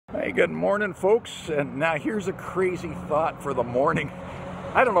Hey, good morning, folks. And now here's a crazy thought for the morning.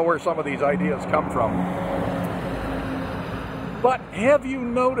 I don't know where some of these ideas come from. But have you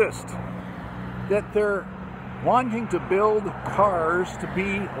noticed that they're wanting to build cars to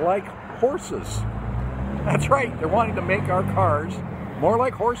be like horses? That's right, they're wanting to make our cars more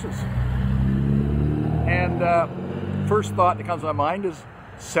like horses. And first thought that comes to my mind is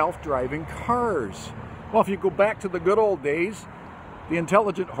self-driving cars. Well, if you go back to the good old days, the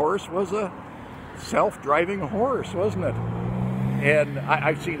intelligent horse was a self-driving horse, wasn't it? And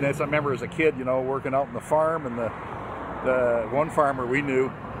I've seen this. I remember as a kid, you know, working out on the farm, and the one farmer we knew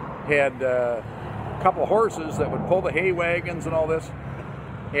had a couple of horses that would pull the hay wagons and all this.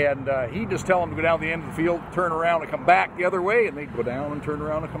 And he'd just tell them to go down the end of the field, turn around and come back the other way, and they'd go down and turn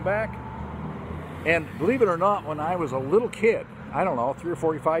around and come back. And believe it or not, when I was a little kid, I don't know, 3 or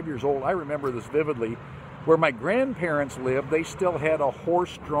 45 years old, I remember this vividly. Where my grandparents lived, they still had a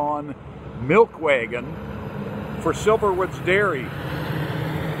horse-drawn milk wagon for Silverwoods Dairy.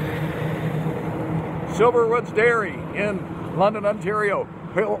 Silverwoods Dairy in London, Ontario.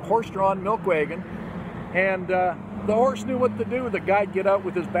 Horse-drawn milk wagon. And the horse knew what to do. The guy'd get out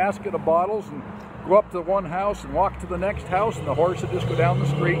with his basket of bottles and go up to one house and walk to the next house, and the horse would just go down the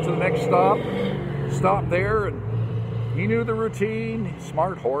street to the next stop there, and he knew the routine.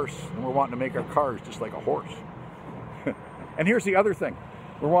 Smart horse. And we're wanting to make our cars just like a horse. And here's the other thing.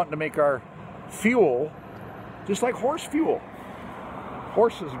 We're wanting to make our fuel just like horse fuel.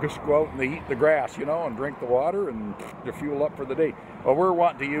 Horses just go out and they eat the grass, you know, and drink the water, and they're fuel up for the day. Well, we're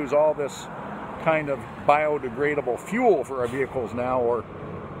wanting to use all this kind of biodegradable fuel for our vehicles now, or,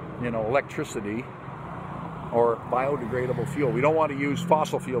 you know, electricity or biodegradable fuel. We don't want to use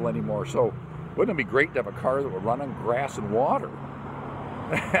fossil fuel anymore. So wouldn't it be great to have a car that would run on grass and water?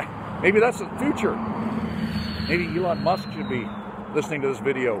 Maybe that's the future. Maybe Elon Musk should be listening to this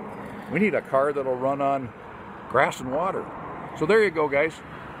video. We need a car that'll run on grass and water. So there you go, guys.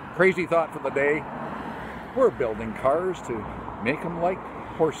 Crazy thought for the day. We're building cars to make them like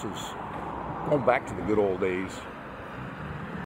horses. Going back to the good old days.